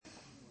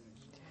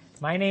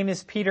My name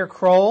is Peter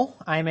Kroll.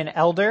 I'm an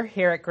elder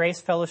here at Grace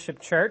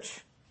Fellowship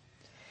Church.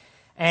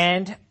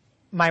 And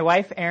my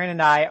wife Erin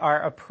and I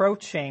are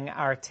approaching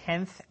our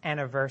 10th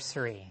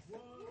anniversary.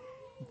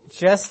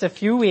 Just a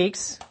few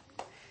weeks.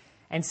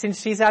 And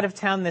since she's out of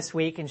town this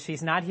week and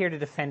she's not here to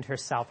defend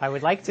herself, I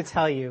would like to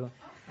tell you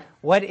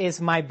what is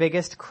my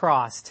biggest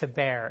cross to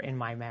bear in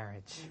my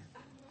marriage.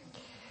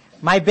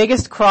 My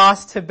biggest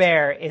cross to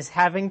bear is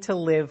having to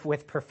live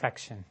with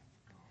perfection.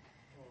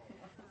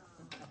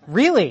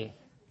 Really?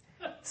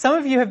 Some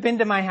of you have been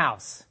to my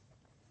house.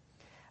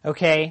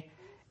 Okay?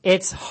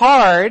 It's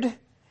hard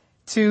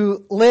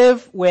to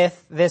live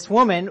with this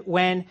woman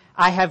when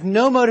I have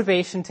no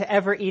motivation to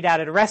ever eat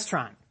out at a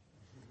restaurant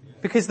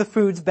because the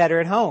food's better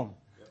at home.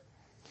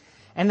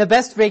 And the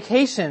best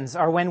vacations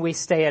are when we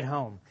stay at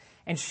home.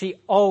 And she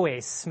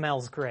always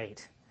smells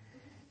great,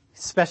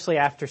 especially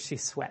after she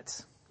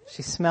sweats.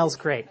 She smells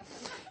great.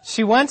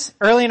 She once,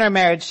 early in our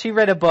marriage, she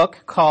read a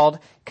book called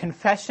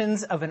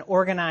Confessions of an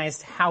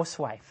Organized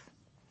Housewife.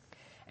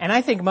 And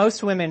I think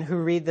most women who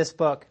read this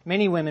book,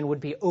 many women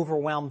would be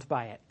overwhelmed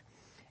by it.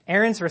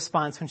 Erin's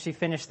response when she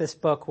finished this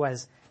book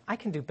was, I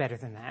can do better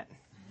than that.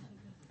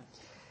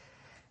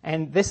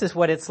 And this is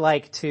what it's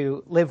like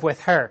to live with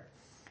her.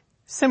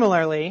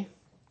 Similarly,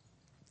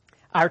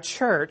 our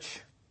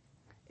church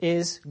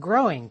is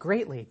growing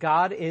greatly.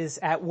 God is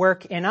at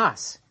work in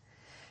us.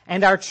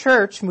 And our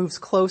church moves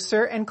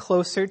closer and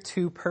closer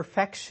to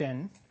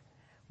perfection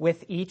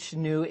with each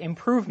new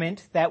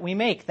improvement that we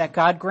make, that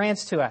God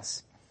grants to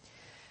us.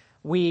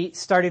 We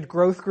started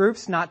growth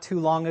groups not too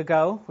long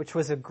ago, which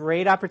was a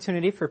great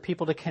opportunity for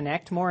people to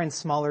connect more in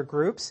smaller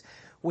groups.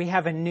 We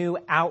have a new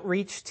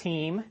outreach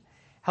team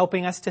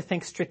helping us to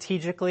think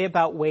strategically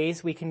about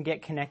ways we can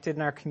get connected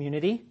in our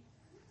community.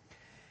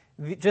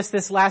 Just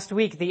this last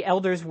week, the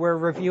elders were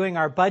reviewing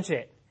our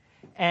budget,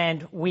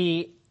 and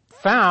we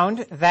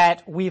found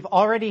that we've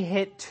already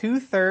hit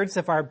 2/3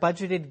 of our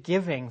budgeted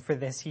giving for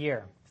this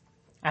year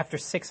after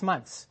 6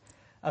 months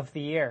of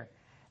the year.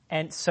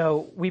 And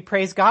so we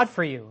praise God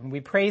for you, and we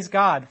praise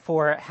God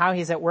for how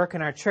He's at work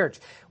in our church.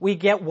 We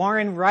get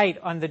Warren Wright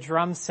on the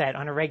drum set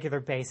on a regular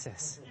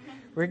basis.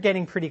 We're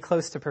getting pretty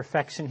close to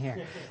perfection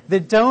here.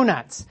 The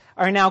donuts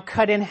are now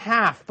cut in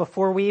half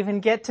before we even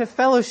get to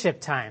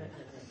fellowship time.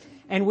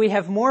 And we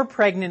have more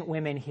pregnant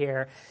women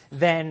here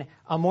than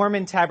a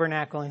Mormon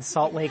tabernacle in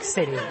Salt Lake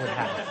City would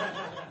have.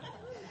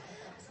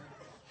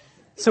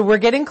 So we're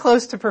getting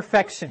close to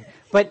perfection.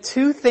 But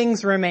two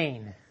things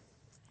remain.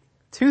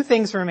 Two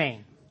things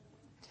remain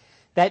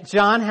that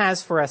John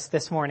has for us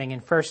this morning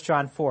in 1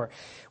 John 4.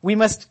 We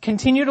must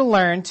continue to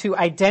learn to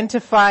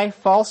identify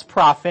false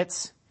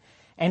prophets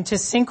and to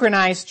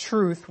synchronize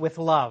truth with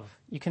love.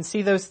 You can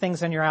see those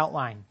things on your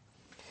outline.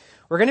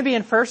 We're going to be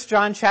in 1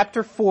 John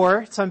chapter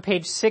 4. It's on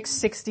page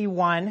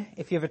 661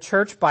 if you have a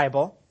church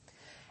Bible.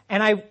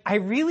 And I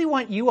really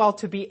want you all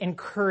to be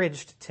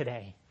encouraged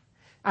today.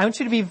 I want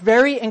you to be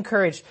very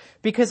encouraged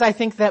because I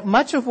think that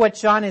much of what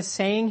John is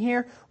saying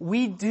here,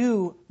 we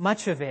do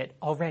much of it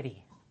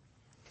already.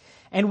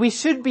 And we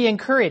should be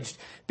encouraged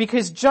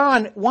because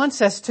John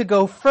wants us to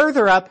go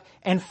further up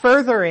and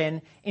further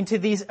into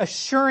these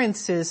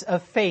assurances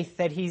of faith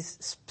that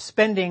he's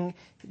spending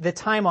the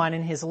time on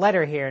in his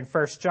letter here in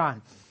 1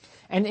 John.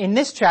 And in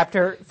this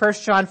chapter, 1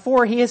 John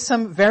 4, he has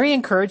some very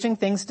encouraging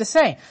things to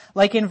say.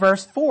 Like in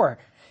verse 4,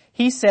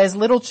 he says,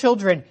 little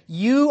children,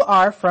 you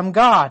are from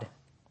God.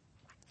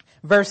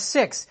 Verse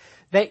 6,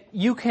 that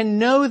you can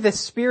know the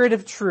spirit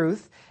of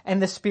truth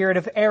and the spirit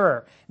of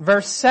error.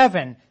 Verse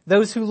 7,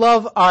 those who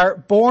love are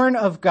born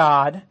of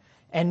God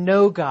and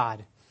know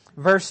God.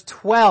 Verse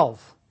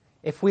 12,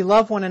 if we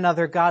love one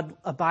another, God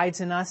abides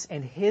in us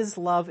and His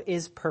love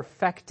is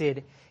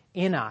perfected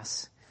in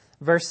us.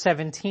 Verse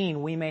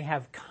 17, we may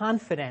have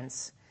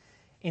confidence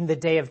in the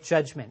day of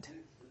judgment.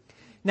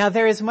 Now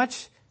there is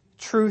much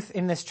truth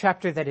in this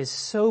chapter that is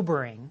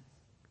sobering,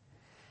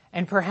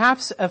 and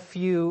perhaps a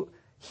few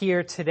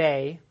here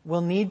today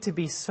will need to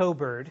be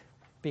sobered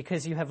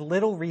because you have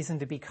little reason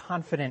to be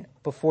confident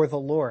before the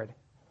Lord.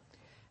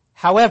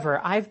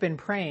 However, I've been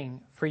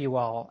praying for you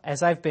all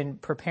as I've been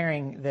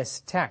preparing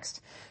this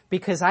text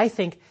because I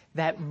think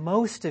that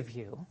most of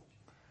you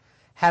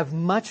have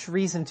much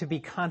reason to be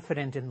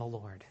confident in the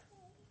Lord.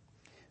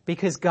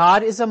 Because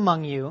God is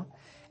among you,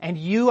 and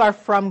you are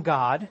from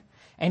God,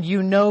 and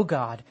you know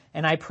God.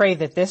 And I pray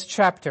that this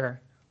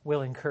chapter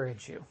will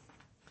encourage you.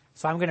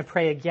 So I'm going to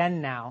pray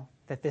again now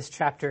that this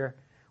chapter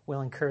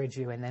will encourage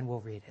you, and then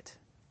we'll read it.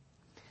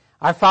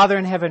 Our Father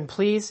in heaven,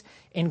 please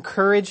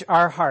encourage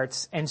our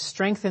hearts and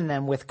strengthen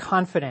them with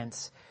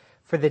confidence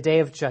for the day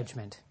of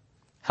judgment.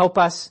 Help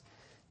us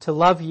to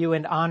love you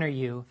and honor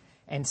you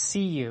and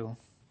see you.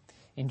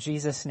 In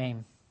Jesus'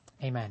 name,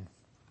 amen.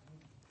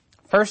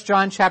 1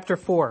 John chapter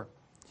 4.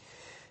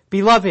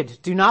 Beloved,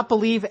 do not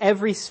believe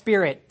every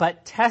spirit,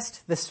 but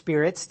test the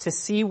spirits to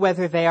see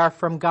whether they are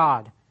from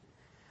God.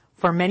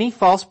 For many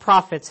false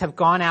prophets have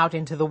gone out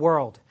into the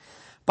world.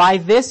 By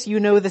this you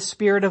know the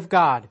Spirit of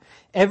God.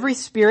 Every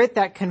spirit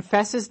that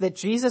confesses that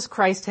Jesus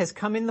Christ has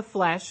come in the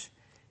flesh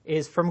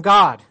is from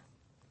God.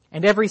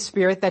 And every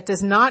spirit that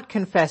does not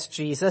confess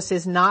Jesus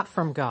is not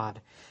from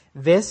God.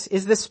 This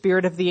is the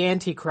spirit of the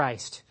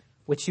Antichrist,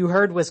 which you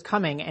heard was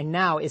coming and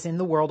now is in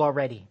the world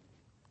already.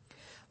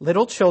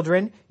 Little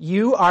children,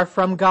 you are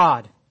from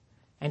God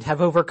and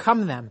have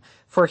overcome them,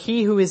 for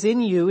he who is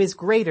in you is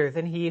greater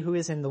than he who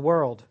is in the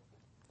world.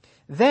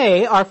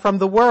 They are from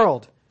the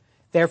world,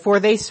 therefore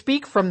they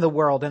speak from the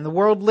world, and the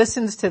world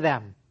listens to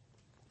them.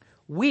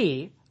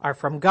 We are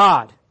from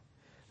God.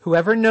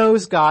 Whoever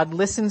knows God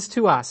listens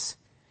to us.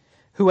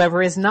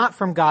 Whoever is not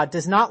from God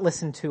does not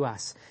listen to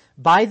us.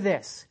 By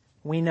this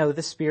we know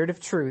the spirit of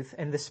truth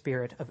and the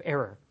spirit of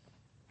error.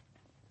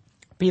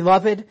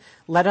 Beloved,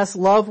 let us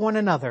love one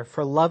another,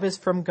 for love is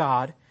from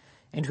God,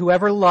 and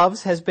whoever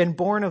loves has been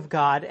born of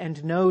God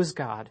and knows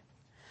God.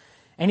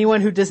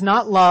 Anyone who does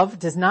not love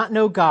does not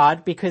know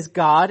God, because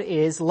God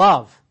is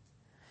love.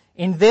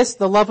 In this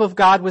the love of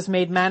God was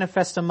made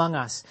manifest among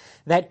us,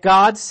 that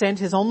God sent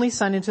his only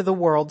Son into the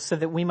world so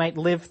that we might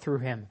live through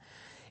him.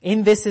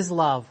 In this is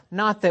love,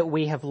 not that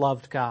we have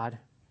loved God,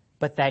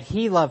 but that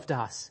he loved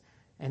us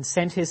and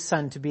sent his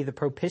Son to be the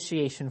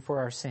propitiation for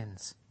our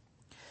sins.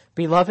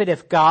 Beloved,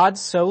 if God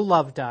so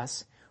loved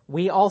us,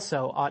 we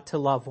also ought to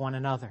love one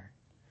another.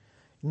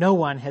 No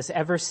one has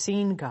ever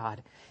seen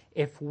God.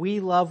 If we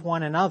love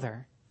one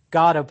another,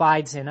 God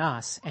abides in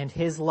us, and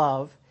his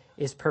love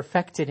is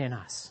perfected in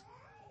us.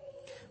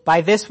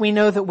 By this we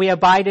know that we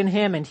abide in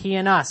him and he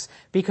in us,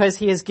 because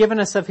he has given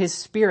us of his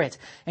Spirit,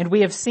 and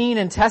we have seen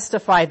and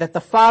testified that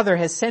the Father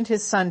has sent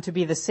his Son to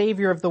be the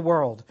Savior of the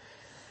world.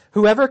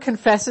 Whoever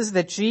confesses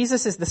that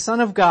Jesus is the Son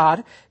of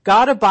God,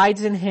 God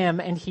abides in him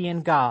and he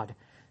in God.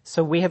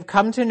 So we have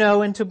come to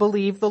know and to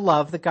believe the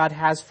love that God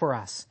has for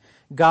us.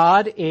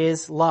 God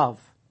is love,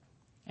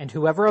 and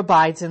whoever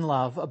abides in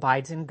love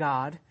abides in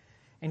God,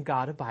 and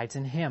God abides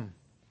in him.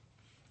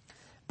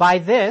 By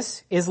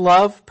this is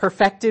love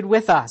perfected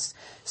with us,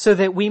 so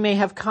that we may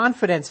have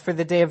confidence for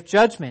the day of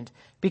judgment,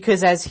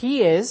 because as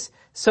he is,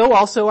 so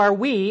also are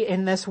we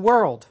in this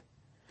world.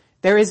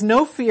 There is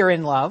no fear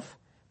in love,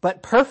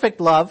 but perfect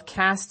love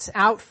casts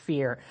out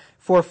fear,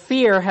 for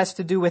fear has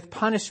to do with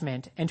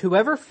punishment, and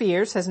whoever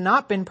fears has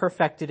not been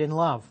perfected in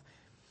love.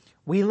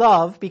 We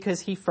love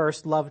because he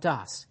first loved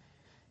us.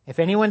 If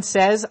anyone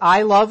says,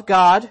 I love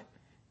God,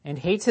 and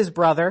hates his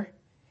brother,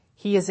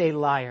 he is a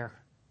liar.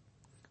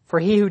 For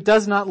he who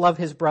does not love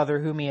his brother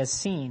whom he has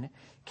seen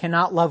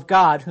cannot love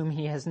God whom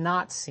he has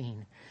not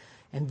seen.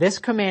 And this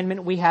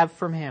commandment we have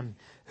from him: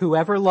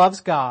 whoever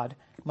loves God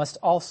must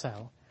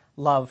also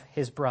love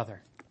his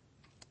brother.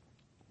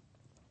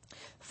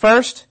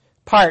 First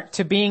part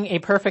to being a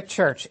perfect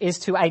church is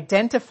to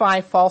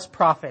identify false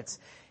prophets.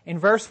 In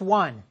verse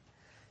 1,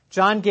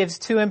 John gives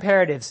two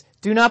imperatives.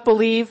 Do not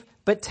believe,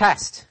 but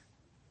test.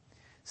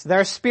 So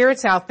there are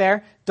spirits out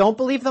there. Don't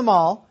believe them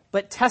all,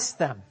 but test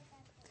them.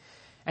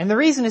 And the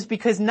reason is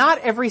because not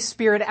every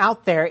spirit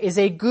out there is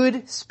a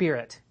good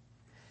spirit.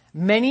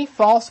 Many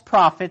false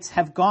prophets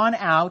have gone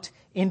out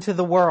into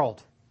the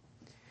world.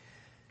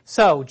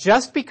 So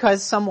just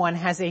because someone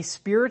has a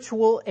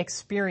spiritual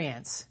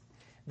experience,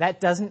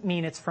 that doesn't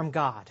mean it's from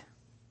God.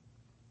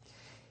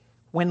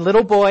 When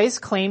little boys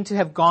claim to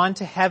have gone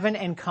to heaven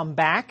and come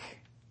back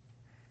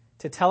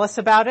to tell us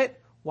about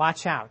it,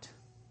 watch out.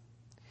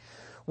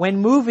 When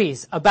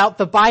movies about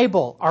the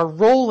Bible are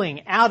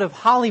rolling out of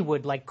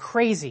Hollywood like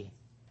crazy,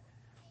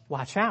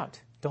 watch out.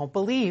 Don't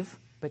believe,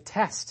 but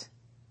test.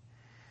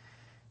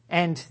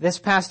 And this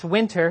past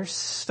winter,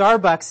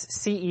 Starbucks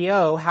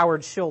CEO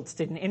Howard Schultz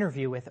did an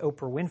interview with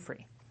Oprah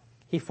Winfrey.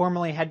 He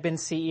formerly had been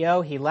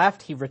CEO. He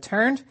left. He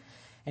returned.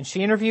 And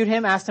she interviewed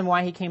him, asked him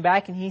why he came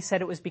back, and he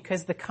said it was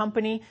because the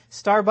company,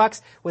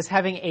 Starbucks, was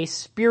having a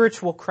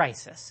spiritual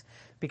crisis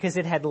because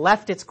it had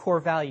left its core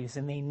values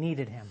and they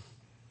needed him.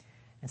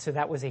 And so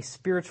that was a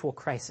spiritual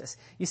crisis.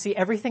 You see,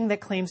 everything that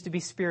claims to be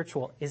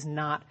spiritual is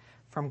not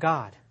from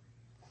God.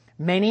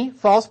 Many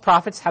false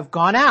prophets have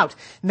gone out.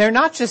 And they're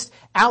not just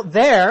out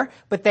there,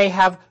 but they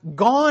have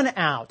gone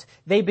out.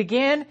 They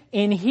began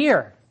in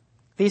here.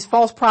 These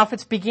false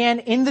prophets began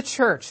in the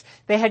church.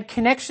 They had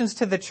connections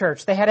to the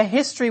church. They had a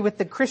history with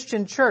the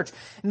Christian church.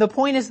 And the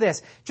point is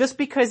this: just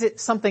because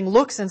something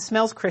looks and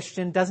smells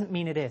Christian doesn't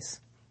mean it is.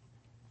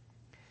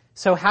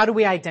 So how do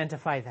we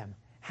identify them?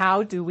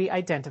 How do we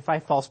identify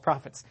false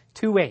prophets?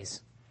 Two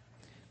ways.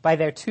 By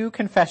their two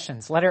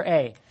confessions. Letter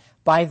A,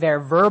 by their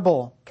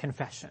verbal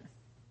confession.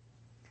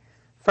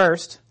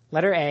 First,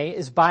 letter A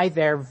is by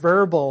their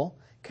verbal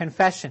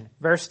confession.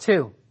 Verse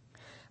 2.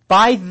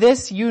 By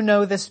this you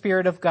know the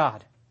Spirit of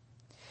God.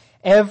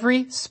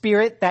 Every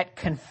spirit that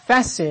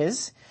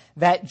confesses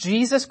that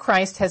Jesus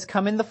Christ has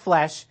come in the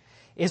flesh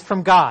is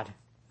from God.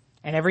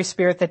 And every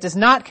spirit that does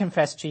not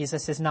confess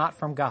Jesus is not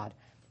from God.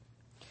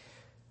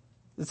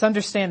 Let's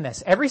understand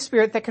this. Every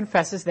spirit that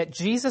confesses that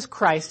Jesus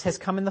Christ has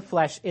come in the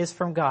flesh is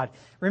from God.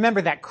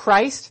 Remember that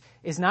Christ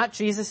is not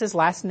Jesus'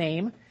 last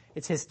name.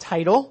 It's his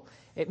title.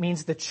 It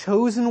means the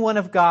chosen one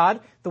of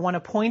God, the one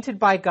appointed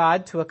by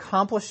God to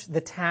accomplish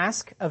the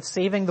task of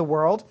saving the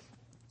world.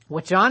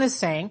 What John is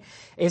saying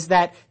is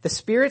that the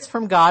spirits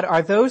from God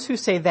are those who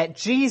say that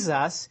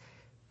Jesus,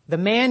 The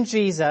man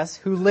Jesus,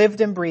 who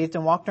lived and breathed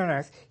and walked on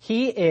earth,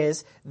 he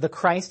is the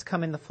Christ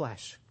come in the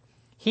flesh.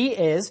 He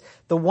is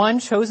the one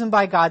chosen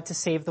by God to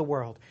save the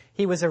world.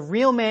 He was a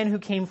real man who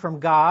came from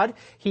God.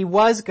 He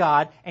was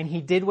God, and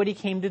he did what he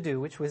came to do,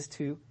 which was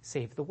to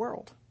save the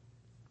world.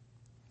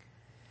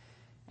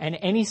 And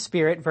any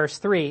spirit, verse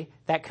 3,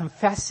 that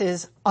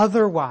confesses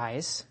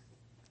otherwise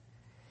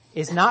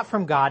is not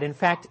from God. In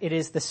fact, it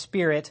is the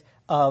spirit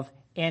of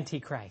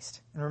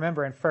Antichrist. And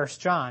remember, in 1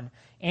 John,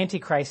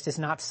 Antichrist is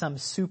not some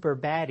super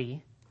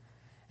baddie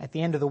at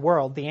the end of the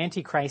world. The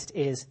Antichrist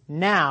is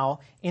now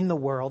in the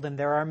world, and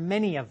there are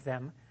many of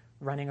them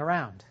running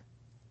around.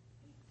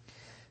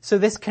 So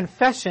this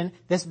confession,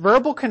 this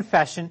verbal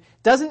confession,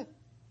 doesn't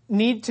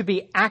need to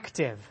be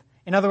active.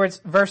 In other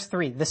words, verse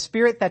 3, the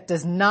spirit that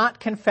does not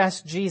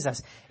confess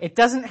Jesus. It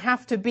doesn't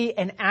have to be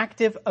an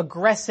active,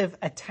 aggressive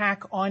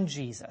attack on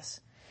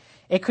Jesus.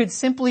 It could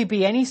simply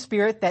be any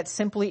spirit that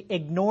simply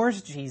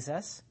ignores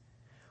Jesus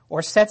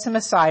or sets him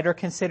aside or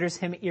considers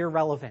him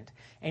irrelevant.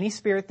 Any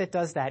spirit that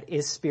does that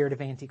is spirit of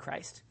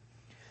Antichrist.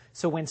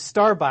 So when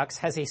Starbucks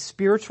has a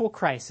spiritual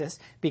crisis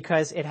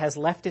because it has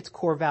left its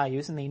core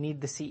values and they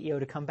need the CEO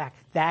to come back,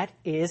 that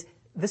is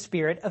the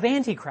spirit of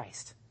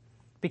Antichrist.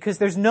 Because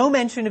there's no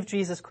mention of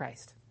Jesus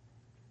Christ.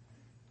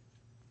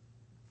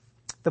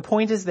 The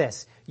point is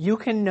this: you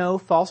can know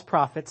false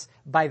prophets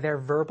by their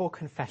verbal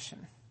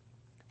confession,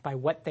 by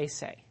what they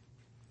say.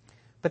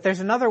 But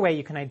there's another way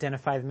you can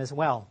identify them as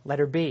well.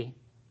 Letter B.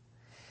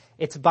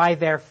 It's by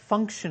their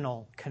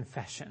functional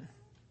confession.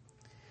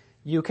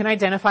 You can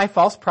identify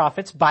false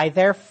prophets by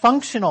their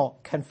functional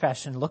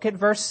confession. Look at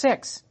verse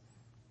 6.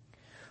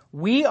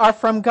 We are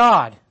from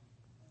God,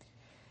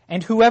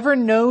 and whoever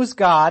knows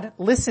God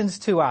listens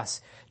to us.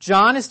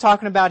 John is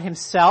talking about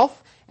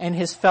himself and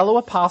his fellow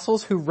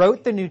apostles who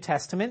wrote the New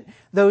Testament,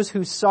 those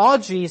who saw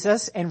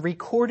Jesus and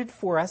recorded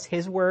for us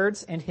his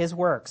words and his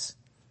works.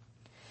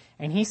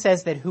 And he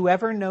says that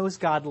whoever knows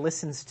God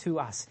listens to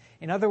us.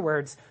 In other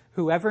words,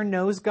 whoever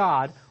knows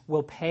God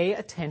will pay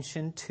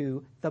attention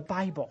to the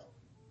Bible.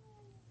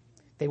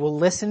 They will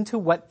listen to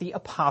what the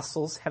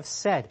apostles have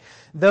said.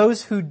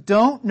 Those who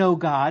don't know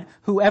God,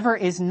 whoever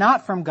is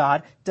not from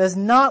God, does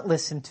not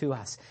listen to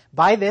us.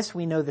 By this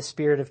we know the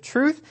spirit of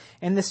truth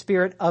and the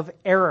spirit of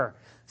error.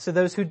 So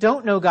those who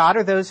don't know God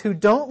are those who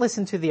don't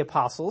listen to the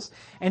apostles.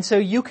 And so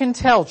you can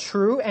tell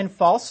true and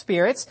false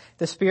spirits,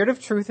 the spirit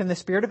of truth and the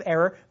spirit of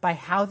error, by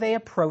how they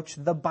approach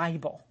the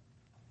Bible.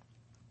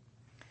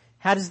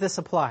 How does this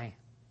apply?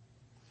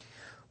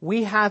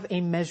 We have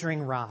a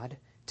measuring rod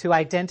to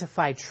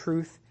identify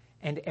truth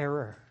and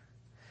error.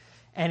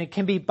 And it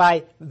can be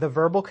by the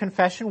verbal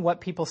confession, what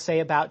people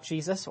say about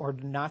Jesus or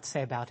do not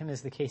say about him,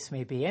 as the case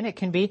may be. And it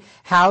can be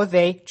how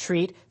they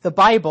treat the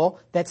Bible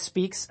that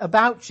speaks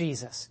about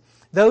Jesus.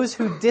 Those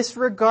who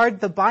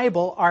disregard the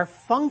Bible are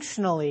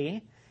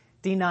functionally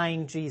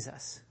denying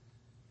Jesus.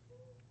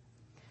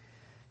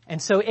 And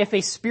so if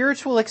a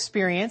spiritual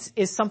experience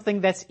is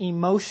something that's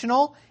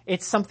emotional,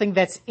 it's something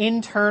that's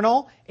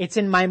internal, it's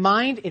in my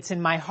mind, it's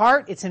in my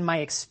heart, it's in my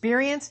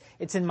experience,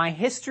 it's in my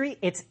history,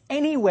 it's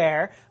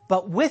anywhere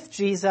but with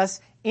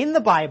Jesus in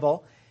the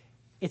Bible,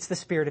 it's the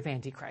spirit of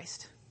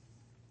Antichrist.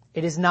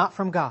 It is not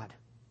from God.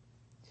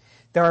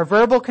 There are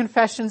verbal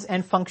confessions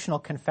and functional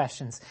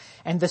confessions.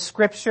 And the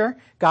Scripture,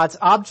 God's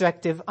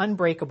objective,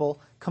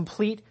 unbreakable,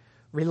 complete,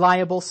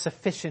 reliable,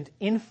 sufficient,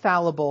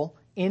 infallible,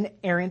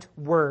 inerrant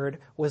word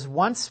was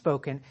once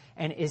spoken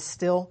and is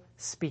still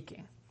speaking.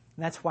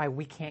 And that's why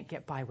we can't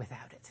get by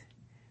without it.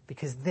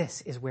 Because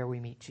this is where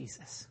we meet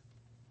Jesus.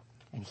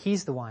 And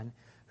he's the one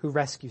who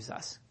rescues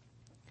us.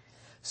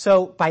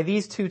 So by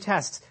these two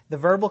tests, the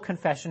verbal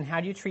confession,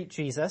 how do you treat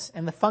Jesus,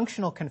 and the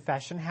functional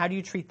confession, how do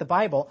you treat the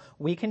Bible,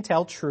 we can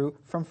tell true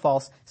from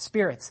false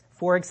spirits.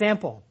 For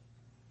example,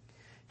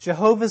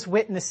 Jehovah's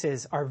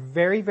Witnesses are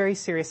very, very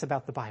serious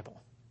about the Bible.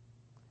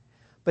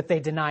 But they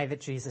deny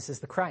that Jesus is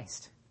the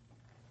Christ.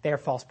 They are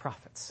false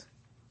prophets.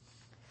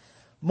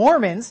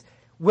 Mormons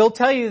will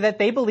tell you that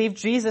they believe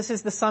Jesus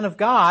is the Son of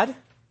God.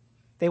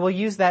 They will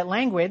use that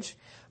language,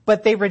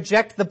 but they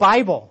reject the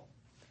Bible.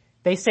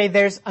 They say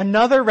there's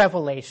another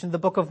revelation, the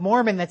Book of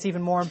Mormon, that's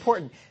even more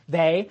important.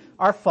 They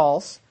are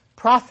false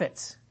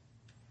prophets.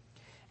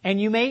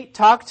 And you may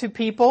talk to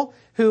people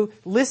who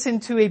listen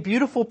to a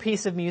beautiful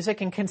piece of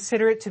music and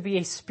consider it to be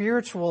a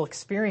spiritual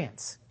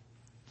experience.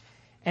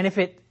 And if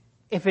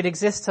it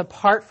exists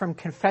apart from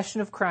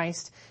confession of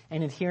Christ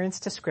and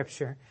adherence to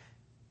Scripture,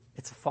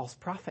 it's a false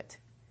prophet.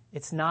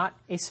 It's not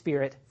a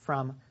spirit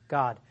from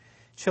God.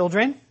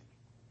 Children,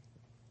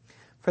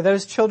 for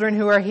those children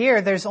who are here,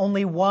 there's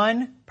only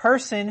one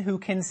person who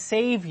can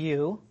save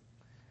you.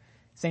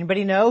 Does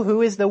anybody know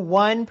who is the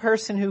one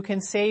person who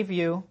can save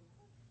you?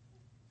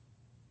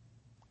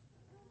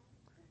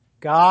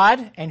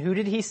 God. And who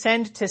did he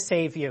send to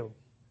save you?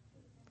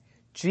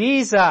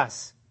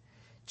 Jesus.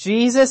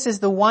 Jesus is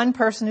the one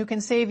person who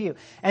can save you.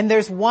 And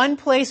there's one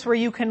place where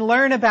you can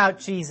learn about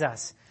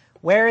Jesus.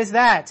 Where is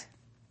that?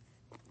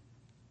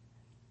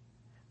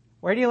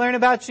 Where do you learn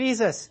about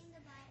Jesus?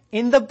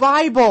 In the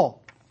Bible.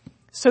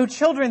 So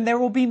children, there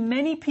will be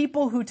many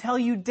people who tell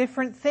you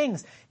different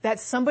things, that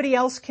somebody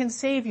else can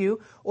save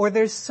you, or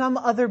there's some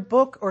other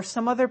book or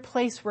some other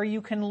place where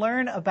you can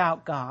learn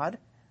about God.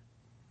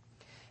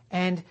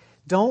 And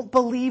don't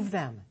believe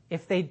them.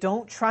 If they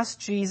don't trust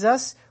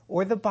Jesus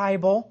or the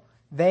Bible,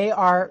 they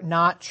are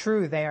not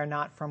true. They are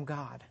not from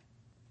God.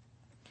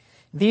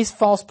 These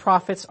false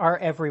prophets are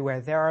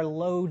everywhere. There are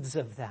loads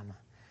of them.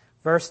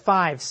 Verse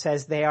 5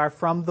 says they are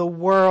from the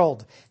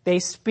world. They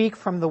speak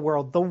from the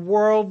world. The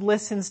world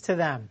listens to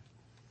them.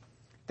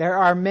 There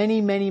are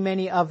many, many,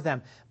 many of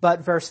them.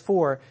 But verse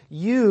 4,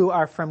 you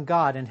are from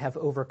God and have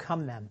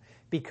overcome them,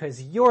 because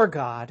your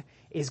God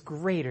is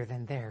greater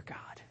than their God.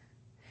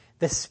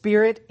 The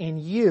spirit in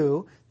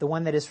you, the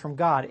one that is from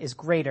God, is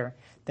greater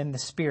than the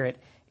spirit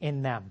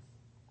in them.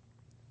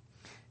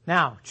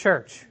 Now,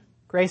 church,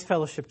 Grace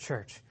Fellowship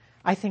Church,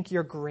 I think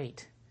you're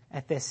great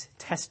at this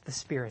test the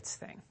spirits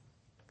thing.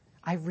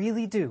 I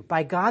really do.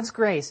 By God's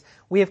grace,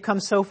 we have come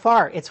so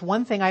far. It's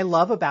one thing I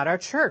love about our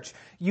church.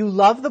 You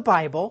love the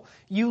Bible.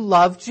 You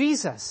love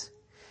Jesus.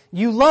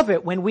 You love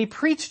it when we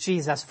preach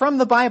Jesus from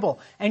the Bible,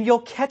 and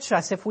you'll catch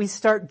us if we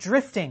start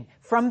drifting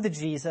from the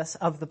Jesus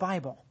of the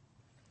Bible.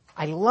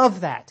 I love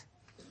that.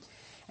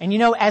 And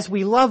as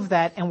we love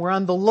that and we're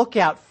on the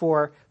lookout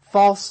for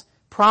false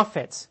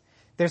prophets,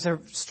 there's a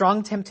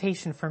strong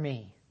temptation for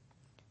me.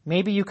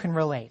 Maybe you can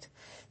relate.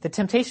 The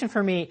temptation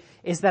for me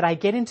is that I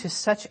get into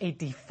such a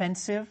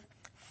defensive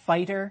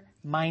fighter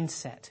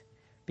mindset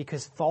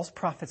because false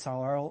prophets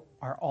are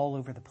all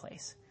over the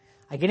place.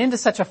 I get into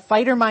such a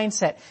fighter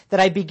mindset that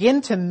I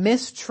begin to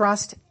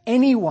mistrust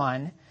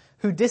anyone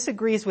who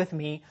disagrees with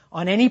me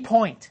on any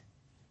point.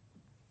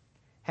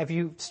 Have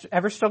you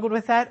ever struggled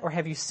with that, or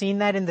have you seen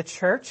that in the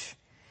church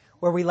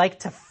where we like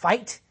to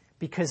fight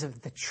because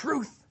of the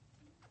truth?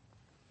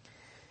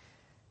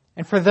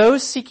 And for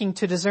those seeking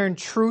to discern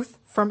truth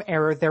from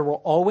error, there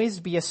will always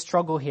be a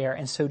struggle here.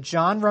 And so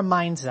John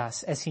reminds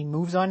us as he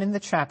moves on in the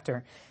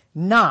chapter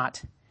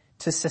not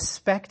to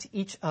suspect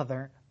each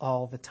other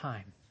all the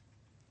time.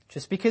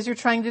 Just because you're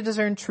trying to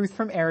discern truth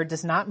from error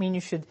does not mean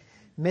you should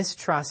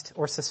mistrust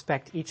or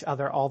suspect each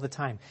other all the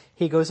time.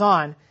 He goes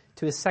on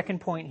to his second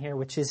point here,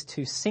 which is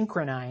to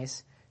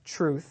synchronize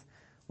truth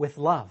with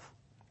love.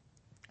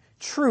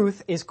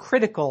 Truth is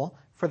critical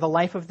for the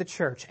life of the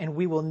church, and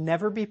we will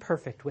never be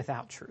perfect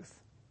without truth.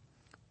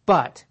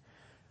 But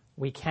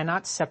we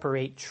cannot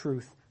separate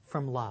truth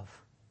from love.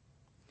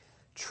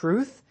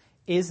 Truth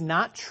is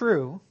not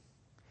true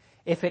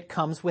if it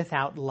comes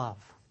without love.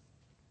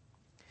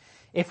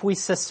 If we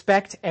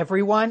suspect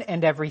everyone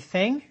and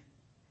everything,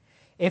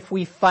 if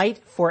we fight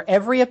for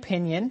every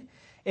opinion,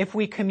 if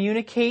we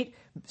communicate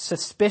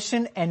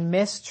suspicion and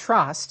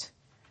mistrust,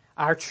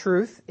 our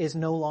truth is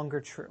no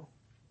longer true.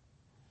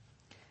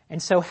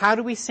 And so how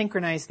do we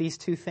synchronize these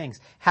two things?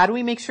 How do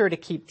we make sure to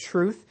keep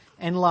truth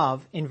and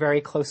love in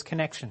very close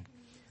connection?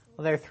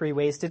 Well, there are three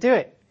ways to do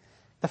it.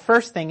 The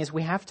first thing is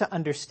we have to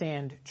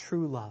understand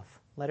true love.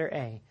 Letter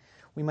A.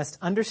 We must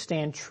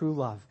understand true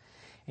love.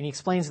 And he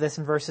explains this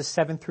in verses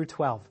 7 through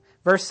 12.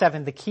 Verse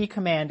 7, the key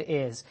command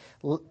is,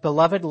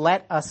 beloved,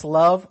 let us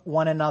love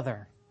one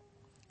another.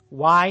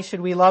 Why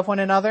should we love one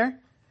another?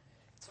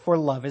 For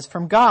love is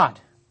from God.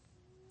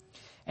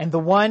 And the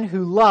one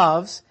who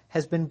loves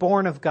has been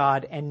born of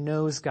God and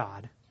knows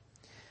God.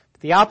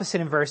 But the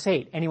opposite in verse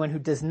 8, anyone who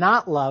does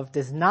not love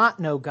does not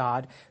know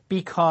God,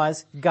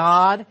 because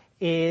God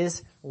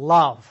is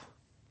love.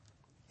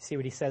 See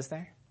what he says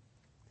there?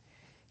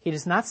 He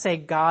does not say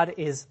God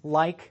is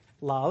like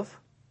love.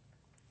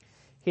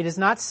 He does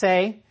not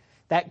say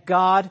that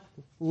God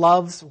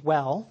loves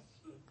well.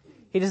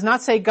 He does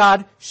not say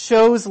God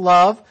shows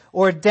love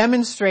or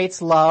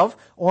demonstrates love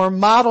or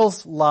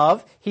models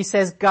love. He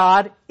says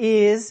God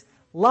is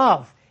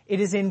love. It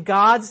is in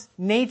God's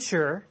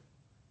nature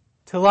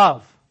to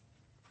love.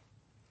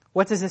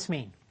 What does this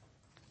mean?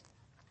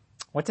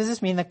 What does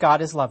this mean that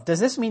God is love? Does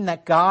this mean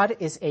that God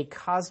is a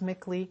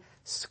cosmically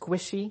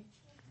squishy,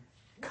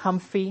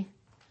 comfy,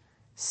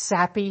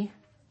 sappy,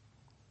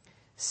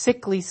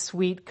 sickly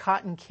sweet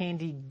cotton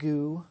candy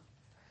goo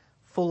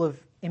full of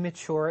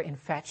immature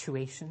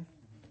infatuation?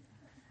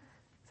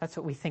 That's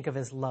what we think of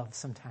as love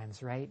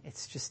sometimes, right?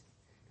 It's just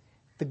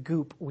the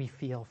goop we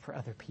feel for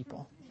other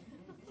people.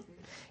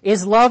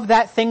 Is love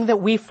that thing that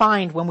we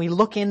find when we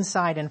look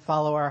inside and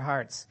follow our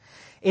hearts?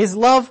 Is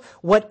love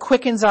what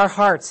quickens our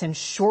hearts and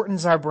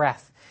shortens our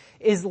breath?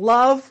 Is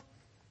love,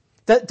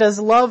 does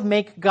love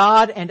make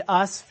God and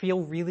us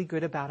feel really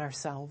good about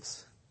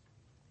ourselves?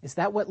 Is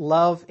that what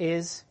love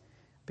is?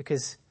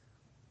 Because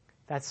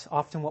that's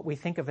often what we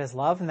think of as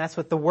love, and that's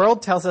what the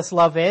world tells us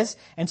love is.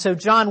 And so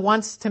John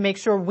wants to make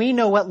sure we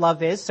know what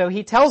love is, so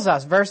he tells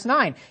us, verse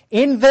 9,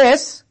 in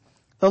this,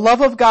 the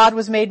love of God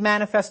was made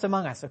manifest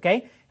among us.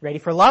 Okay? Ready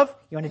for love?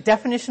 You want a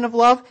definition of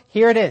love?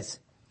 Here it is.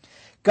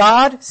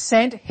 God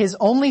sent his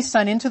only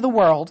Son into the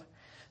world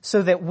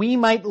so that we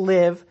might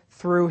live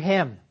through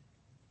him.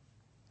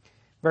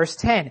 Verse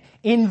 10,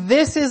 in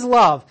this is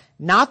love,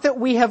 not that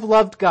we have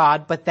loved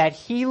God, but that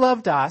he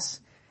loved us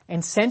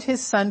and sent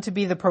his Son to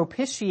be the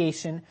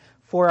propitiation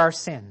for our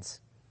sins.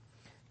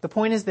 The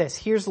point is this.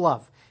 Here's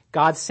love.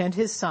 God sent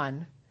his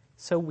Son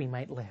so we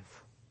might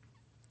live.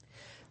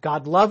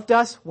 God loved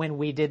us when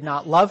we did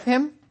not love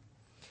him.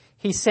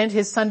 He sent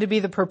his Son to be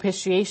the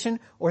propitiation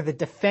or the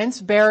defense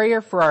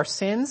barrier for our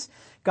sins.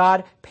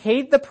 God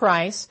paid the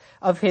price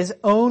of his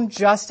own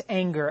just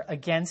anger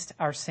against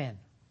our sin.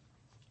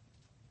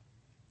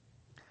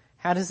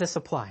 How does this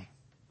apply?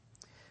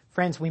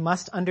 Friends, we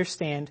must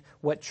understand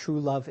what true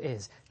love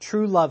is.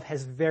 True love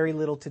has very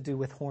little to do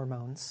with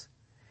hormones.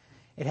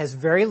 It has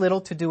very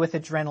little to do with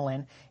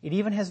adrenaline. It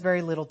even has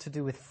very little to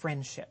do with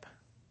friendship.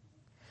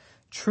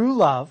 True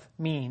love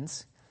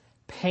means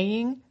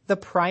paying the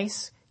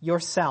price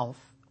yourself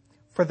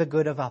for the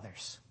good of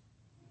others.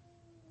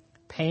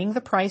 Paying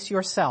the price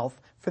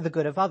yourself for the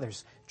good of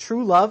others.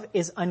 True love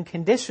is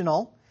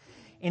unconditional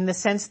in the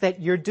sense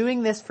that you're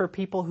doing this for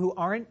people who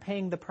aren't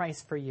paying the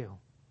price for you.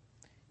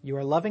 You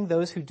are loving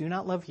those who do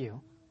not love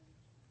you.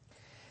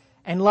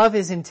 And love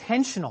is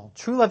intentional.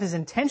 True love is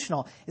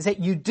intentional, is that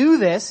you do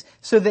this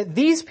so that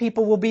these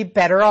people will be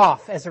better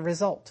off as a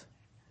result.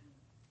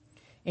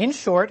 In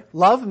short,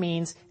 love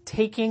means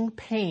taking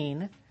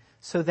pain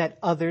so that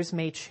others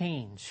may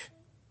change.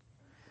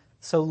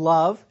 So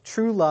love,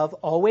 true love,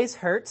 always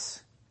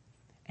hurts,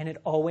 and it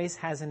always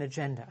has an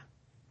agenda.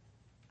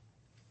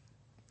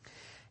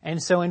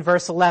 And so in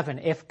verse 11,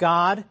 if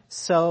God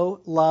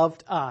so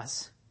loved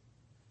us,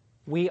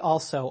 we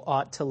also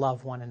ought to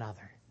love one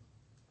another.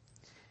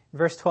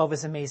 Verse 12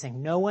 is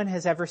amazing. No one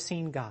has ever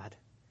seen God.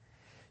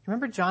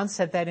 Remember John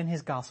said that in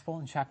his gospel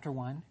in chapter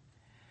 1?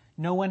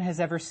 No one has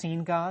ever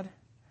seen God,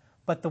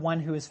 but the one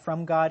who is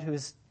from God, who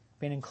has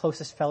been in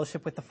closest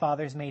fellowship with the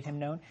Father, has made him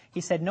known.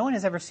 He said, no one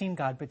has ever seen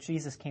God, but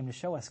Jesus came to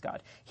show us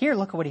God. Here,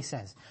 look at what he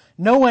says.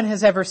 No one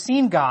has ever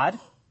seen God,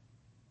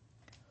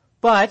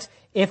 but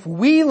if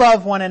we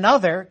love one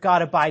another,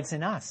 God abides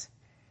in us.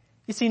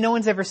 You see, no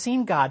one's ever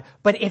seen God,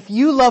 but if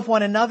you love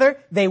one another,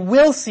 they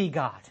will see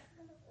God.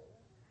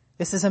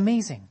 This is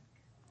amazing.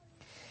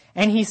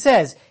 And he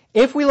says,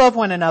 if we love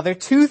one another,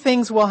 two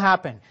things will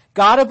happen.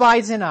 God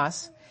abides in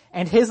us,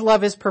 and his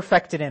love is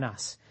perfected in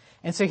us.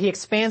 And so he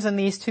expands on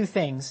these two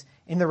things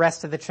in the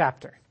rest of the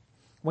chapter.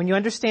 When you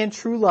understand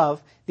true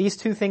love, these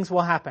two things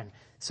will happen.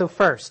 So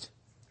first,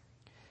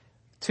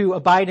 to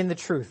abide in the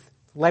truth.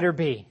 Letter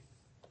B.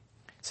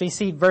 So you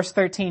see, verse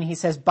 13, he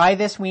says, by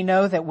this we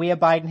know that we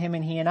abide in him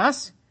and he in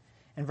us.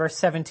 And verse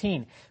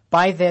 17,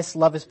 by this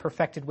love is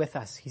perfected with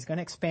us. He's going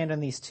to expand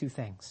on these two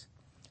things.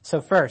 So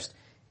first,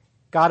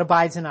 God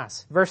abides in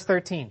us. Verse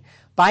 13,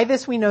 by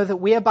this we know that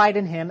we abide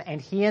in him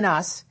and he in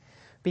us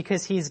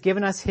because he's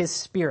given us his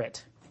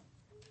Spirit.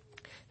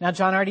 Now,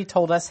 John already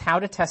told us how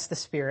to test the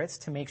spirits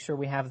to make sure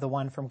we have the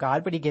one from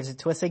God, but he gives it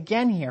to us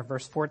again here,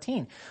 verse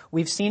 14.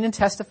 We've seen and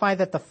testified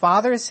that the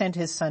Father has sent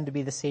his Son to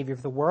be the Savior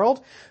of the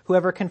world.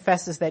 Whoever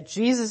confesses that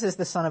Jesus is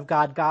the Son of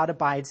God, God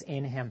abides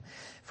in him.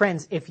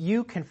 Friends, if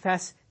you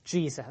confess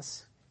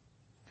Jesus,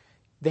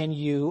 then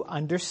you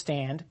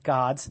understand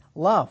God's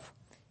love.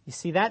 You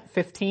see that?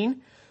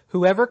 15.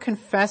 Whoever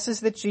confesses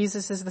that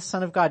Jesus is the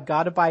Son of God,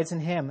 God abides in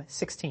him.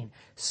 16.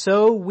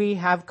 So we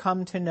have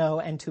come to know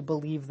and to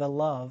believe the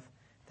love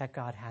that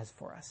God has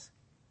for us.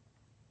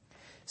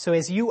 So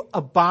as you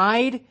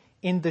abide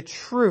in the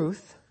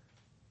truth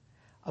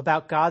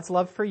about God's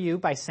love for you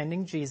by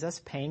sending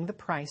Jesus, paying the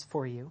price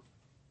for you,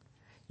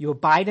 you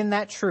abide in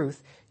that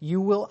truth,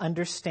 you will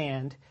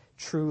understand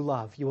true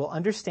love. You will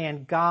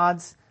understand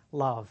God's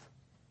love.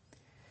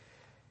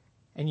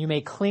 And you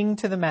may cling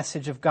to the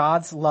message of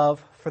God's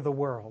love for the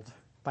world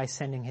by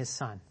sending his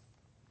Son.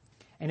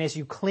 And as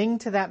you cling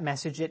to that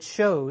message, it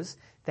shows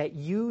that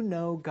you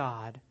know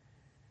God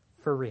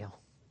for real.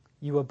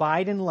 You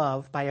abide in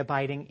love by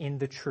abiding in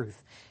the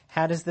truth.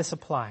 How does this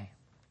apply?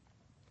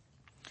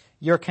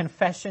 Your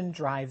confession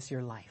drives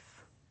your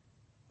life.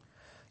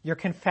 Your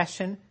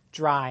confession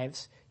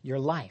drives your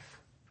life.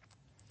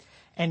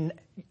 And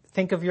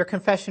think of your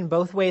confession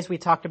both ways we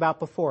talked about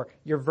before.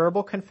 Your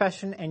verbal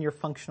confession and your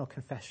functional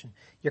confession.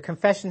 Your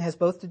confession has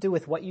both to do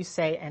with what you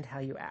say and how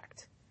you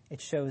act.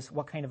 It shows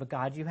what kind of a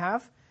God you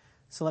have.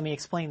 So let me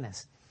explain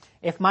this.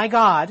 If my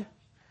God,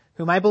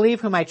 whom I believe,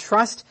 whom I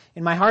trust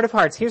in my heart of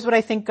hearts, here's what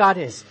I think God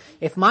is.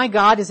 If my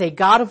God is a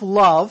God of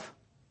love,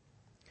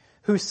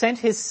 who sent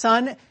his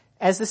Son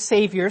as the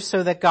Savior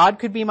so that God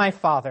could be my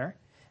Father,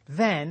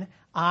 then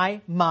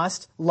I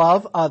must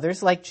love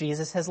others like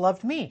Jesus has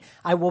loved me.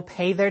 I will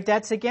pay their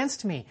debts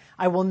against me.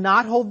 I will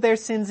not hold their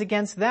sins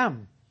against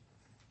them.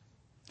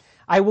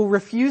 I will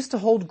refuse to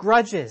hold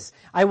grudges.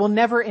 I will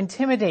never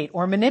intimidate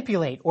or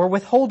manipulate or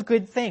withhold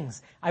good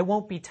things. I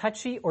won't be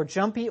touchy or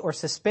jumpy or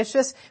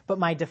suspicious, but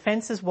my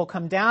defenses will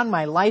come down,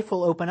 my life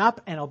will open up,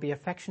 and I'll be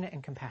affectionate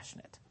and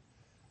compassionate.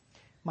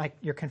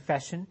 Your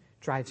confession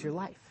drives your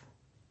life.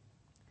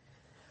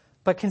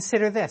 But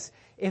consider this.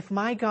 If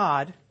my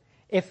God,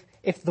 if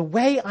the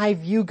way I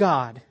view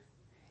God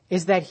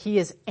is that he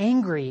is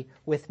angry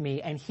with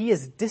me and he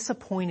is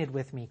disappointed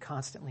with me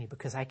constantly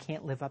because I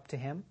can't live up to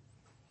him,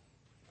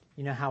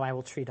 you know how I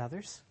will treat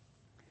others?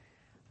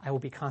 I will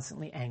be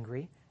constantly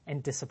angry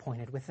and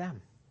disappointed with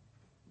them.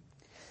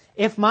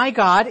 If my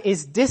God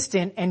is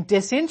distant and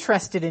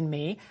disinterested in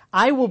me,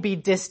 I will be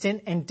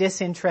distant and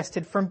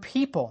disinterested from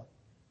people.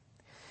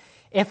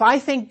 If I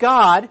think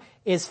God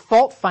is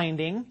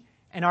fault-finding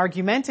and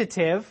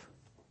argumentative,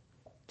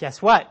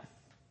 guess what?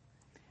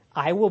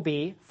 I will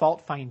be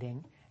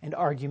fault-finding and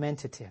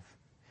argumentative.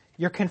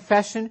 Your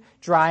confession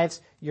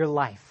drives your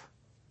life.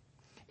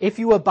 If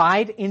you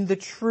abide in the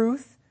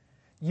truth,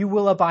 you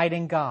will abide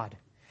in God.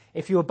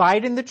 If you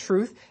abide in the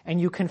truth and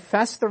you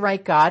confess the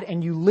right God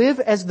and you live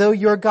as though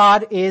your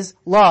God is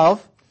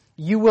love,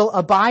 you will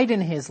abide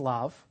in his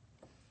love,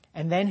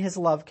 and then his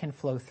love can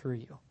flow through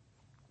you.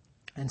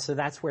 And so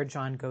that's where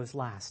John goes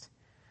last.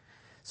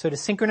 So to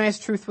synchronize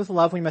truth with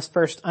love, we must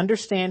first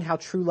understand how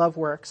true love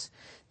works.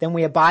 Then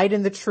we abide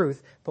in the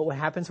truth. But what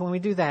happens when we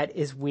do that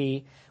is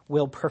we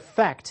will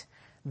perfect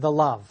the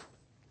love.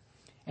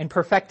 And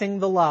perfecting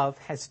the love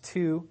has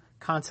two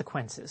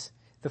consequences.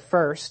 The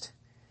first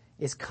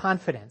is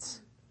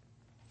confidence.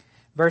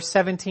 Verse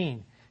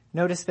 17,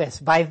 notice this.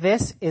 By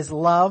this is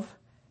love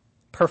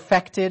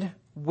perfected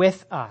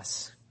with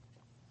us.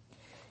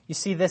 You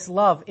see, this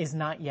love is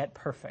not yet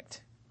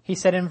perfect. He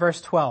said in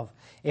verse 12,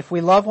 if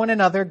we love one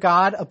another,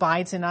 God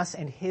abides in us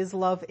and his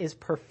love is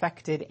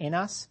perfected in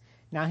us.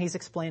 Now he's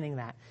explaining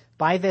that.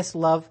 By this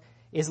love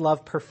is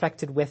love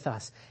perfected with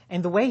us.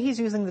 And the way he's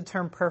using the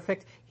term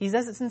perfect, he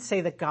doesn't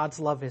say that God's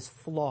love is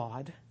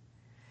flawed.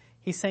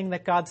 He's saying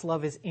that God's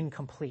love is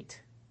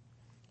incomplete.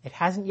 It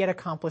hasn't yet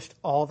accomplished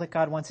all that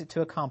God wants it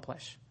to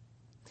accomplish.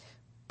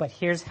 But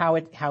here's how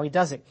he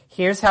does it.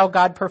 Here's how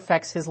God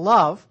perfects his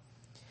love,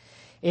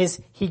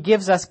 is he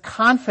gives us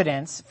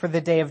confidence for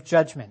the day of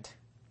judgment.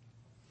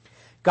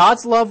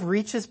 God's love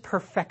reaches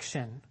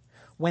perfection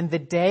when the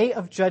day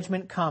of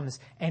judgment comes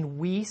and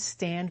we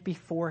stand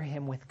before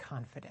him with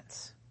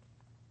confidence.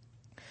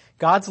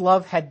 God's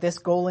love had this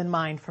goal in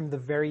mind from the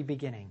very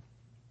beginning.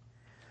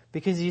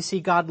 Because you see,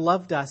 God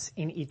loved us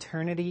in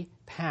eternity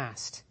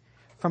past,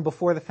 from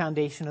before the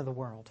foundation of the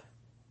world.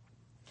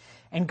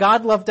 And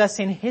God loved us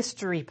in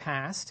history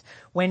past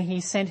when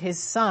he sent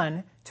his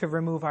Son to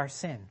remove our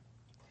sin.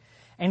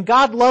 And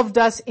God loved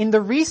us in the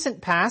recent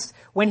past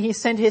when he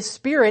sent his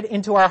Spirit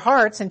into our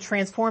hearts and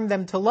transformed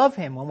them to love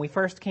him when we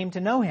first came to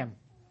know him.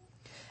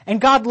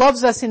 And God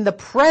loves us in the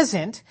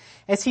present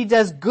as he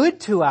does good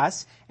to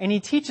us and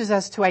he teaches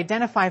us to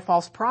identify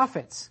false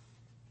prophets.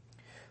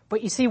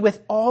 But you see,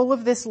 with all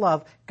of this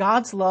love,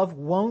 God's love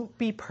won't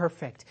be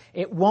perfect.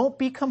 It won't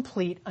be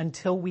complete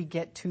until we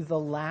get to the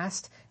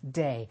last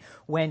day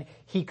when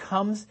he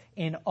comes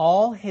in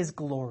all his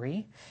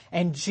glory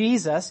and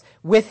Jesus,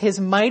 with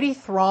his mighty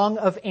throng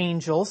of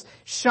angels,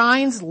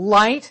 shines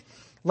light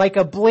like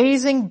a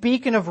blazing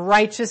beacon of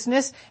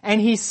righteousness,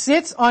 and he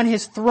sits on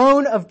his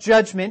throne of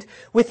judgment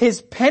with his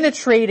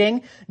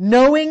penetrating,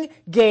 knowing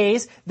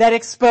gaze that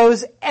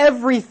exposes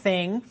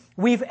everything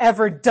we've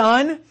ever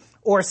done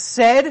or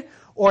said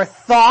or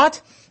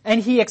thought,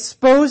 and he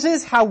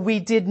exposes how we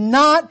did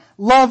not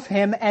love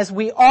him as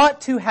we ought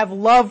to have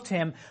loved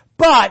him,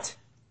 but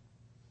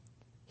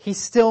he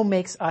still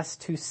makes us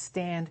to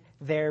stand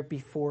there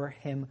before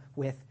him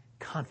with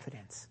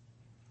confidence,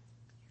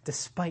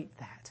 despite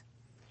that.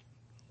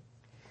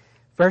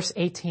 Verse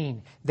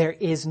 18, there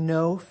is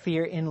no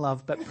fear in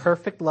love, but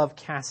perfect love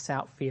casts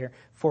out fear,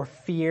 for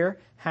fear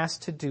has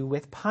to do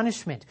with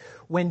punishment.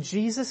 When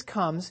Jesus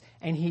comes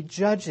and he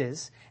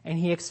judges and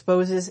he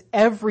exposes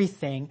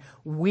everything,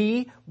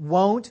 we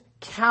won't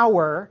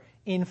cower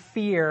in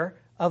fear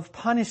of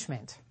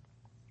punishment,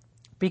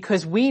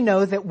 because we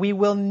know that we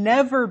will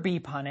never be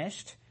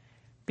punished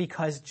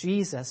because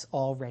Jesus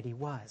already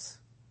was.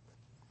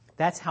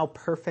 That's how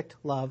perfect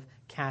love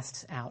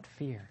casts out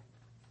fear.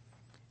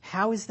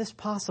 How is this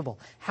possible?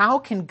 How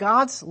can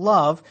God's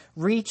love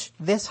reach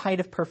this height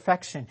of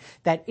perfection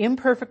that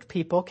imperfect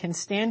people can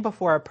stand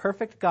before a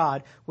perfect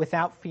God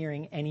without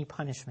fearing any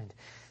punishment?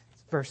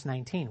 Verse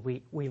 19,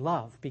 we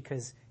love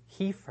because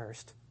he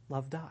first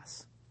loved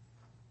us.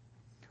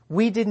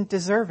 We didn't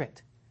deserve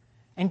it.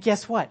 And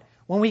guess what?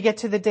 When we get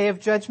to the day of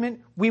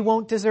judgment, we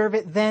won't deserve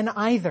it then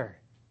either.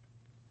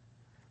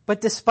 But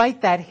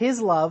despite that,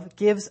 his love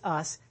gives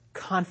us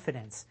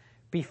confidence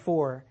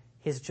before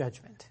his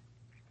judgment.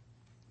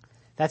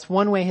 That's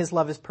one way his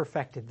love is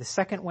perfected. The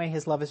second way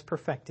his love is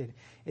perfected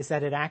is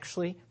that it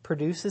actually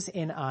produces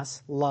in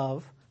us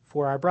love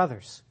for our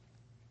brothers.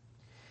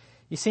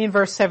 You see in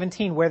verse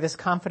 17 where this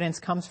confidence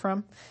comes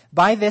from?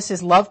 By this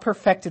is love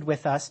perfected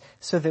with us,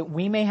 so that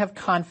we may have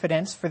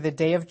confidence for the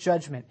day of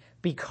judgment.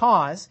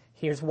 Because,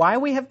 here's why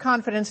we have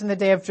confidence in the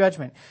day of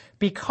judgment.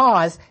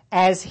 Because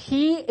as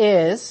he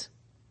is,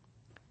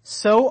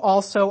 so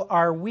also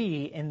are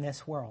we in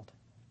this world.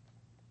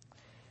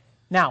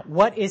 Now,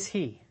 what is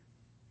he?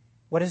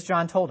 What has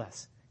John told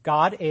us?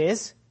 God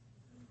is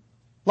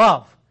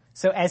love.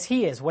 So as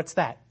he is, what's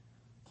that?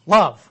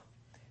 Love.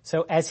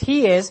 So as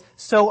he is,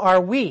 so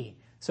are we.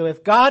 So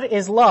if God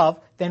is love,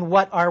 then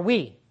what are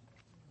we?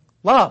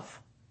 Love.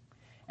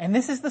 And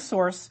this is the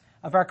source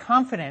of our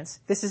confidence.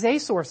 This is a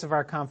source of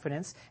our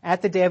confidence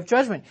at the day of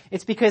judgment.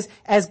 It's because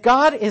as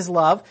God is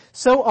love,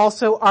 so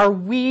also are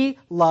we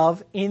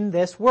love in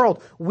this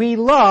world. We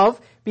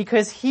love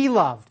because He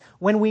loved.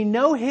 When we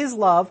know His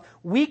love,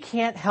 we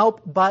can't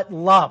help but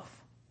love.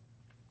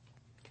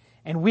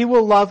 And we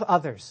will love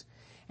others.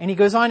 And he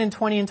goes on in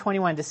 20 and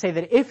 21 to say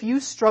that if you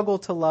struggle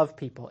to love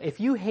people, if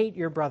you hate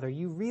your brother,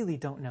 you really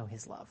don't know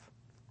his love.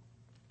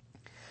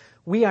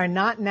 We are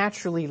not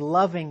naturally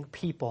loving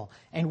people,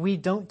 and we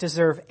don't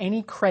deserve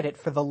any credit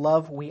for the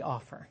love we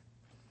offer.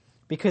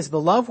 Because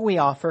the love we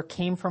offer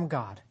came from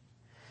God.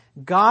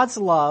 God's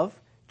love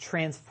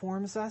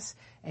transforms us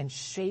and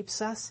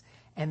shapes us,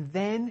 and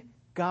then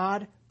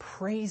God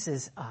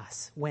praises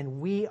us when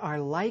we are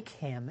like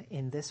Him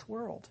in this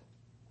world.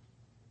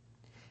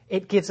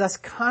 It gives us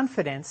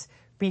confidence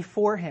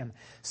before Him.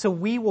 So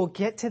we will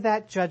get to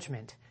that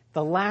judgment,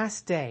 the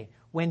last day,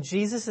 when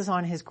Jesus is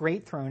on His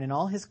great throne in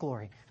all His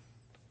glory.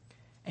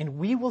 And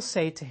we will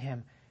say to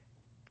Him,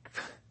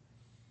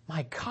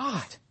 my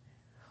God,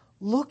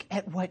 look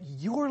at what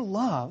your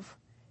love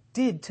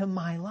did to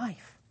my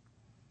life.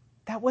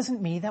 That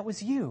wasn't me, that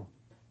was you.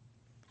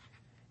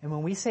 And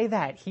when we say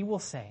that, He will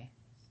say,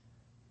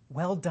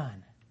 well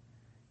done,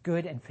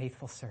 good and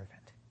faithful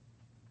servant.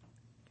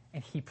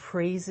 And He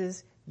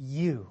praises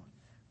you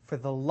for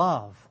the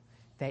love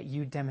that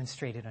you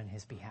demonstrated on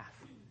His behalf,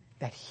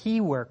 that He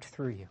worked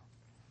through you.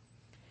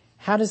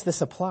 How does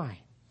this apply?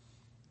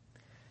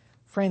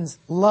 Friends,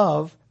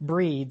 love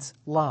breeds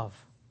love.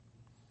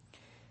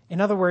 In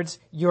other words,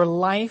 your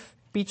life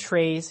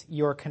betrays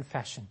your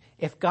confession.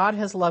 If God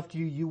has loved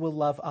you, you will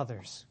love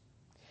others.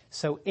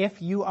 So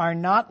if you are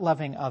not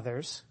loving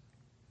others,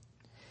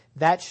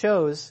 that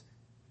shows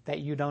that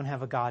you don't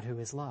have a God who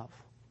is love.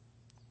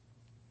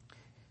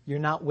 You're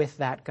not with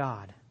that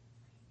God.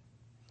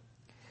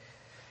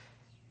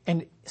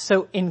 And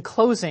so in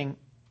closing,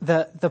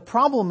 the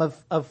problem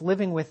of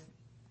living with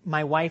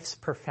my wife's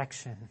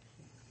perfection,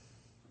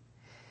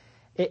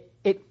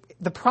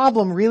 the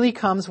problem really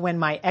comes when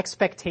my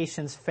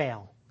expectations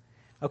fail.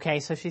 Okay,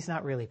 so she's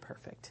not really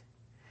perfect.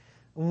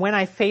 When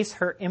I face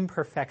her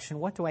imperfection,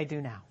 what do I do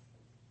now?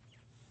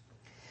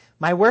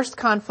 My worst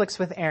conflicts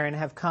with Erin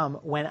have come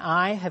when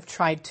I have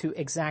tried to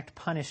exact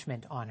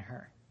punishment on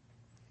her.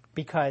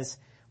 Because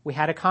we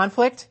had a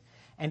conflict,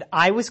 and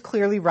I was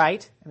clearly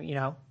right. I mean,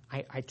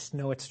 I just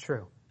know it's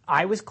true.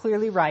 I was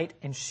clearly right,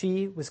 and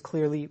she was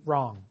clearly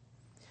wrong.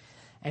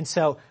 And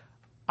so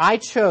I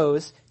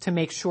chose to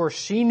make sure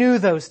she knew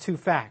those two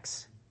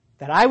facts,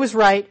 that I was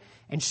right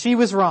and she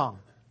was wrong.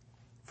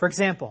 For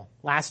example,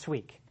 last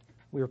week,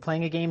 we were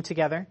playing a game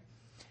together,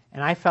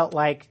 and I felt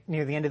like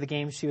near the end of the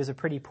game she was a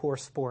pretty poor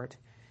sport,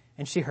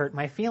 and she hurt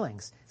my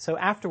feelings. So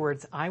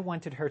afterwards, I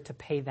wanted her to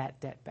pay that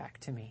debt back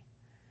to me.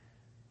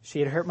 She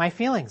had hurt my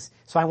feelings,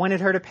 so I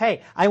wanted her to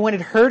pay. I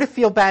wanted her to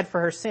feel bad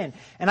for her sin,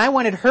 and I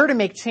wanted her to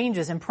make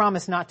changes and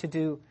promise not to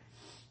do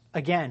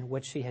again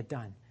what she had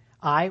done.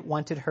 I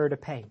wanted her to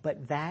pay,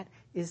 but that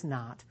is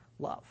not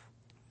love.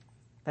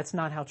 That's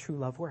not how true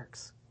love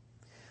works.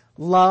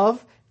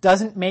 Love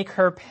doesn't make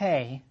her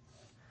pay,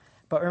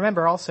 but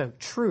remember also,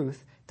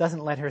 truth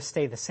doesn't let her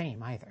stay the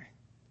same either.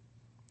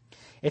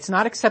 It's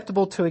not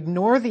acceptable to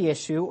ignore the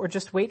issue or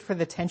just wait for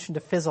the tension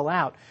to fizzle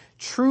out.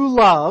 True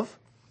love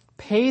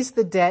pays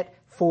the debt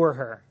for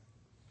her.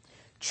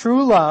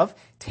 True love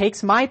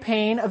takes my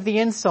pain of the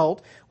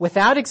insult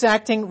without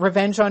exacting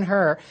revenge on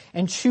her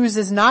and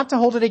chooses not to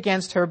hold it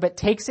against her, but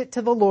takes it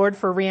to the Lord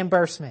for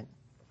reimbursement.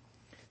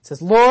 It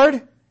says,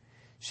 Lord,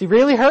 she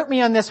really hurt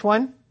me on this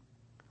one,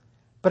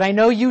 but I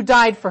know you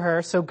died for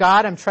her, so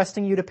God, I'm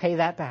trusting you to pay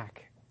that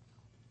back.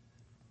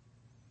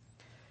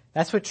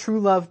 That's what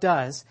true love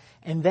does,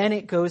 and then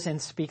it goes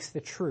and speaks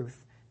the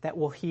truth that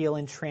will heal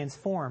and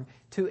transform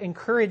to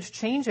encourage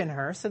change in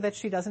her so that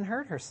she doesn't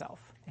hurt herself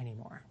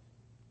anymore.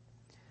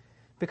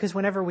 Because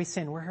whenever we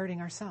sin, we're hurting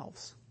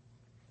ourselves.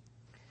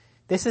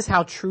 This is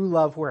how true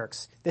love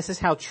works. This is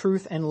how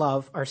truth and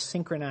love are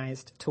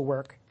synchronized to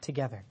work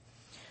together.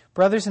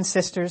 Brothers and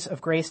sisters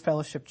of Grace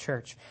Fellowship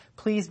Church,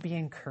 please be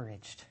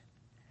encouraged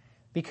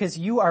because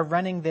you are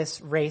running this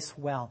race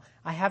well.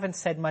 I haven't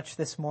said much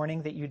this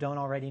morning that you don't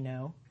already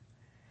know.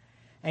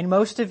 And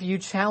most of you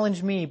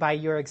challenge me by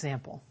your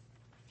example.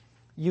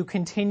 You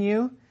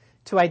continue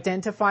to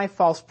identify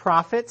false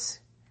prophets.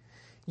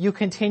 You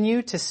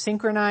continue to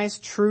synchronize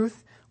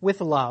truth with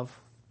love.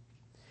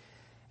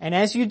 And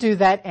as you do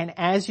that, and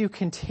as you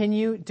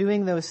continue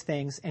doing those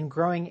things and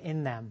growing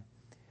in them,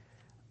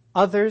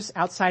 others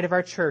outside of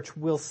our church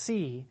will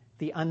see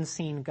the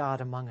unseen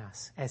God among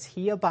us as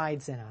He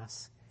abides in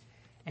us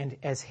and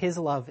as His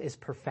love is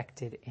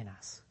perfected in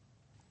us.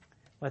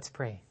 Let's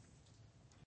pray.